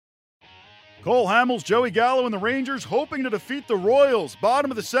Cole Hamels, Joey Gallo, and the Rangers hoping to defeat the Royals. Bottom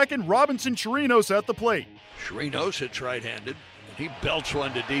of the second, Robinson Chirinos at the plate. Chirinos hits right-handed, and he belts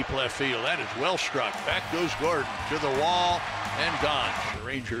one to deep left field. That is well struck. Back goes Gordon to the wall and gone. The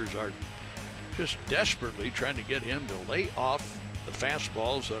Rangers are just desperately trying to get him to lay off the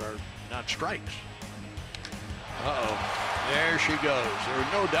fastballs that are not strikes. There she goes.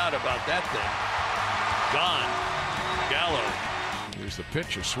 There's no doubt about that thing. Gone. Gallo. Here's the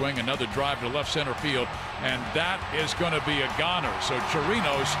pitch, a swing, another drive to left center field, and that is going to be a goner. So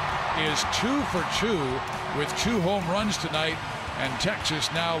Chirinos is 2 for 2 with 2 home runs tonight, and Texas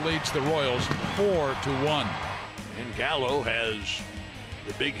now leads the Royals 4-1. And Gallo has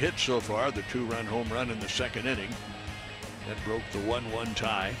the big hit so far, the 2-run home run in the second inning. That broke the 1-1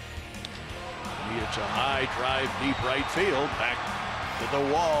 tie. He hits a high drive deep right field, back to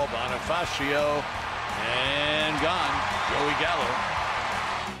the wall. Bonifacio, and gone. Joey Gallo.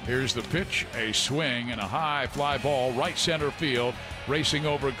 Here's the pitch, a swing and a high fly ball right center field, racing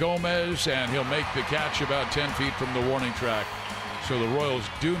over Gomez, and he'll make the catch about 10 feet from the warning track. So the Royals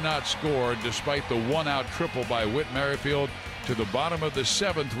do not score despite the 1-out triple by Whit Merrifield. To the bottom of the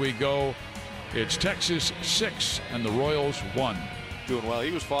 7th we go. It's Texas 6 and the Royals 1. Doing well.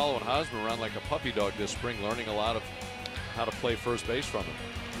 He was following Hosmer around like a puppy dog this spring, learning a lot of how to play first base from him.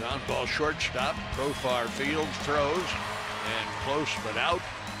 Ground ball shortstop, Profar Fields throws, and close but out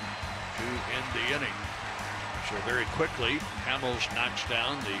to end the inning. So very quickly, Hamels knocks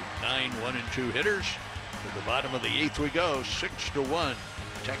down the 9 1-2 hitters. To the bottom of the 8th we go, 6-1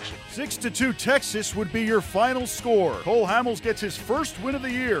 Texas. 6-2 Texas would be your final score. Cole Hamels gets his first win of the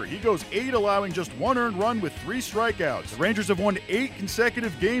year. He goes 8, allowing just 1 earned run with 3 strikeouts. The Rangers have won 8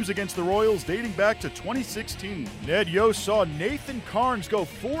 consecutive games against the Royals dating back to 2016. Ned Yost saw Nathan Carnes go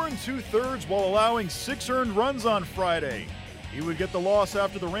 4 2/3 while allowing 6 earned runs on Friday. He would get the loss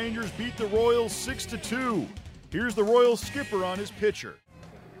after the Rangers beat the Royals 6-2. Here's the Royals skipper on his pitcher.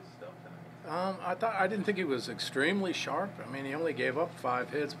 I didn't think he was extremely sharp. I mean, he only gave up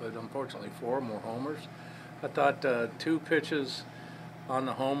 5 hits, but unfortunately 4 more homers. I thought 2 pitches on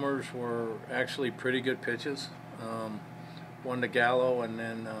the homers were actually pretty good pitches. One to Gallo, and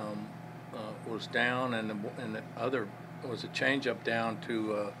then was down, and the other was a changeup down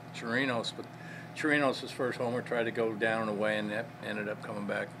to Chirinos. But Chirinos' first homer tried to go down and away, and that ended up coming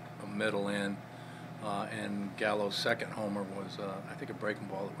back a middle in. And Gallo's second homer was, I think, a breaking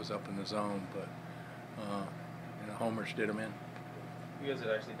ball that was up in the zone, but the homers did him in. You guys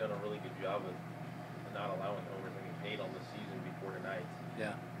have actually done a really good job of not allowing homers. I mean, 8 on the season before tonight.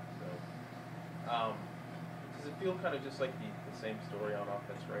 Yeah. So, does it feel kind of just like the same story on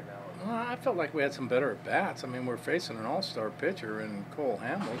offense right now? Well, I felt like we had some better at-bats. I mean, we're facing an all-star pitcher in Cole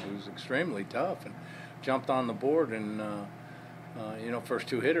Hamels, who's extremely tough, and jumped on the board, and first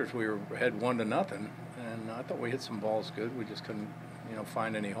 2 hitters, we had 1-0, and I thought we hit some balls good. We just couldn't,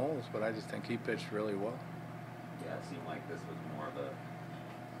 find any holes, but I just think he pitched really well. Yeah, it seemed like this was more of a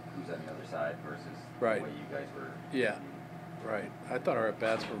who's on the other side versus right. the way you guys were. Yeah, right. I thought our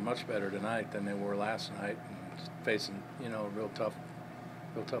at-bats were much better tonight than they were last night, and just facing, a real tough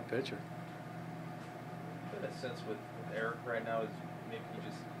pitcher. In a sense with Eric right now, is maybe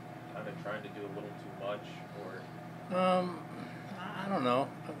just kind of trying to do a little too much, or? I don't know.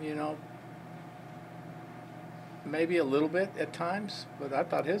 Maybe a little bit at times, but I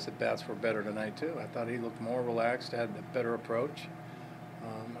thought his at-bats were better tonight, too. I thought he looked more relaxed, had a better approach.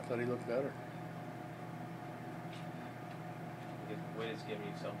 I thought he looked better. Witt is giving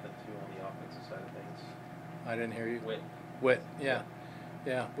you something, too, on the offensive side of things. I didn't hear you. Witt, yeah.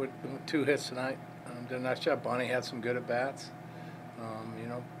 Yeah, with 2 hits tonight. Did a nice job. Bonnie had some good at-bats.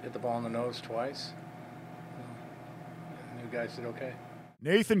 Hit the ball in the nose twice. You guys did okay.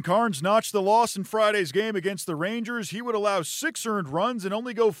 Nathan Carnes notched the loss in Friday's game against the Rangers. He would allow 6 earned runs and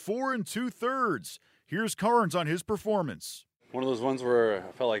only go 4 2/3. Here's Carnes on his performance. One of those ones where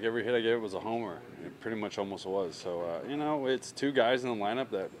I felt like every hit I gave was a homer. It pretty much almost was. So, it's 2 guys in the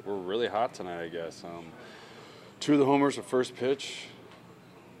lineup that were really hot tonight, I guess. 2 of the homers were first pitch.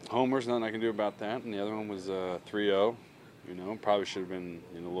 Homers, nothing I can do about that. And the other one was 3-0. Probably should have been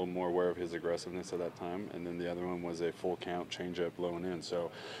a little more aware of his aggressiveness at that time. And then the other one was a full count changeup low and in.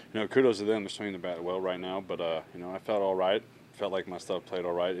 So, kudos to them. They're swinging the bat well right now. But, I felt all right. Felt like my stuff played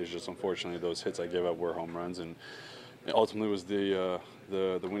all right. It's just unfortunately those hits I gave up were home runs. And it ultimately was the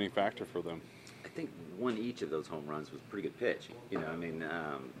winning factor for them. I think each of those home runs was pretty good pitch.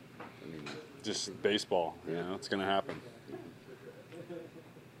 Just baseball. It's going to happen.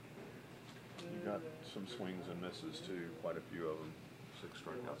 You got some swings and misses too, quite a few of them. 6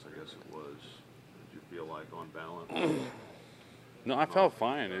 strikeouts, I guess it was. Did you feel like on balance? No, I felt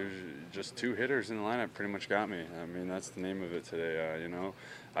fine. It was just two hitters in the lineup pretty much got me. I mean, that's the name of it today. You know,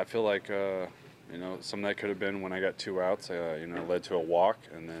 I feel like, you know, some that could have been when I got 2 outs, you know, led to a walk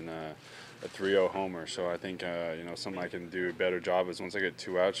and then a 3-0 homer. So I think, you know, something I can do a better job is once I get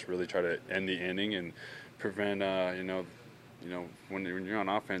 2 outs, really try to end the inning and prevent, you know, when you're on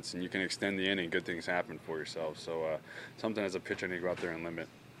offense and you can extend the inning, good things happen for yourself. So something as a pitcher, I need to go out there and limit.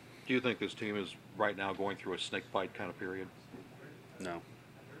 Do you think this team is right now going through a snake bite kind of period? No,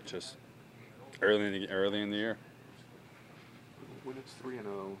 just early in the year. When it's 3-0,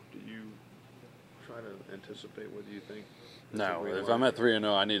 do you try to anticipate what do you think? No, if I'm at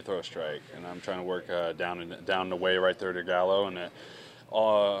 3-0, I need to throw a strike, and I'm trying to work down the way right there to Gallo, and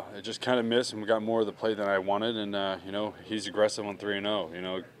it just kind of missed, and we got more of the play than I wanted, and you know, he's aggressive on 3-0. You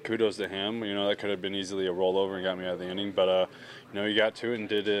know, kudos to him. You know, that could have been easily a rollover and got me out of the inning, but you know, he got to it and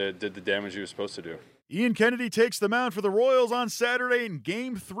did the damage he was supposed to do. Ian Kennedy takes the mound for the Royals on Saturday in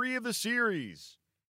Game 3 of the series.